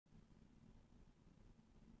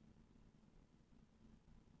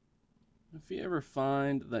If you ever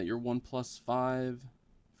find that your OnePlus 5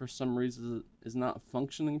 for some reason is not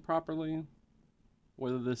functioning properly,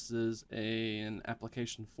 whether this is an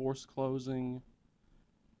application force closing,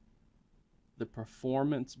 the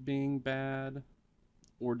performance being bad,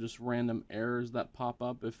 or just random errors that pop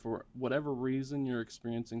up, if for whatever reason you're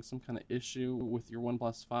experiencing some kind of issue with your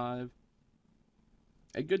OnePlus 5,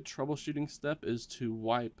 a good troubleshooting step is to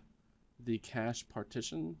wipe the cache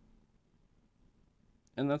partition.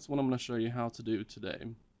 And that's what I'm going to show you how to do today.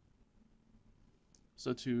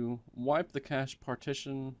 So to wipe the cache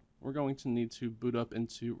partition, we're going to need to boot up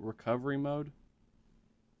into recovery mode.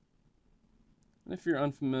 And if you're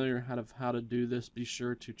unfamiliar how to do this, be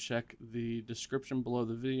sure to check the description below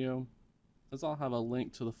the video, as I'll have a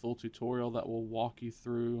link to the full tutorial that will walk you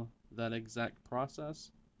through that exact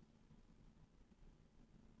process.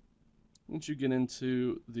 Once you get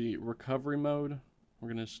into the recovery mode,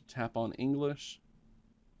 we're going to tap on English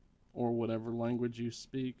or whatever language you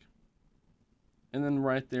speak. And then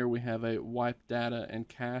right there we have a wipe data and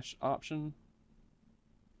cache option.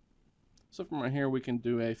 So from right here we can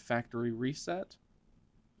do a factory reset.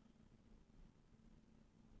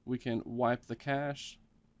 We can wipe the cache,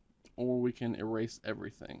 or we can erase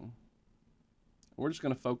everything. We're just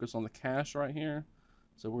going to focus on the cache right here.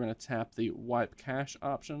 So we're going to tap the wipe cache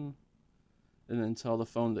option and then tell the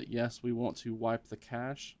phone that yes, we want to wipe the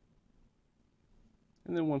cache.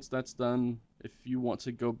 And then once that's done, if you want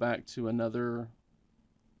to go back to another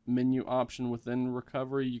menu option within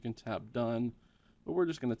recovery, you can tap done, but we're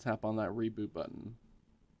just going to tap on that reboot button.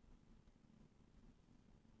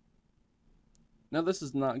 Now this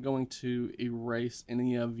is not going to erase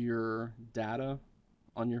any of your data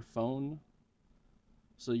on your phone.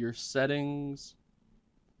 So your settings,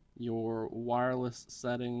 your wireless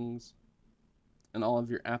settings, and all of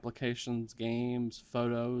your applications, games,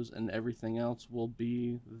 photos, and everything else will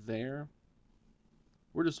be there.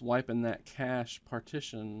 We're just wiping that cache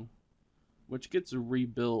partition, which gets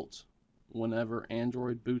rebuilt whenever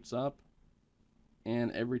Android boots up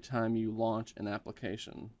and every time you launch an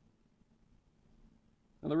application.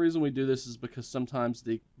 Now the reason we do this is because sometimes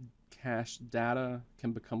the cache data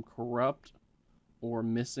can become corrupt or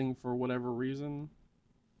missing for whatever reason.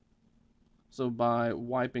 So by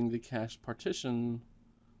wiping the cache partition,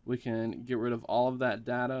 we can get rid of all of that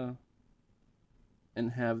data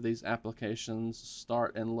and have these applications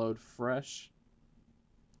start and load fresh,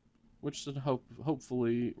 which should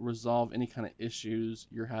hopefully resolve any kind of issues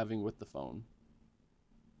you're having with the phone.